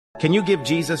Can you give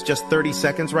Jesus just 30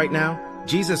 seconds right now?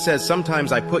 Jesus says,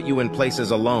 sometimes I put you in places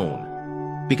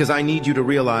alone because I need you to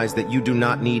realize that you do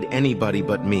not need anybody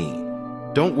but me.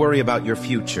 Don't worry about your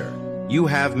future. You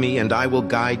have me and I will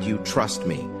guide you, trust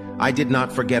me. I did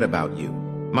not forget about you.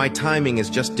 My timing is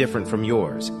just different from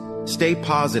yours. Stay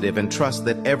positive and trust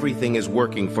that everything is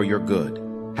working for your good.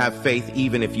 Have faith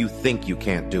even if you think you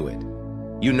can't do it.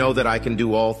 You know that I can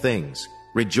do all things.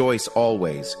 Rejoice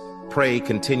always. Pray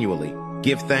continually.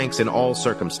 Give thanks in all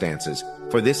circumstances,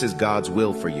 for this is God's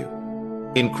will for you.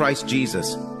 In Christ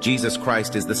Jesus, Jesus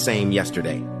Christ is the same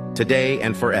yesterday, today,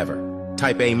 and forever.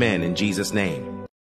 Type amen in Jesus' name.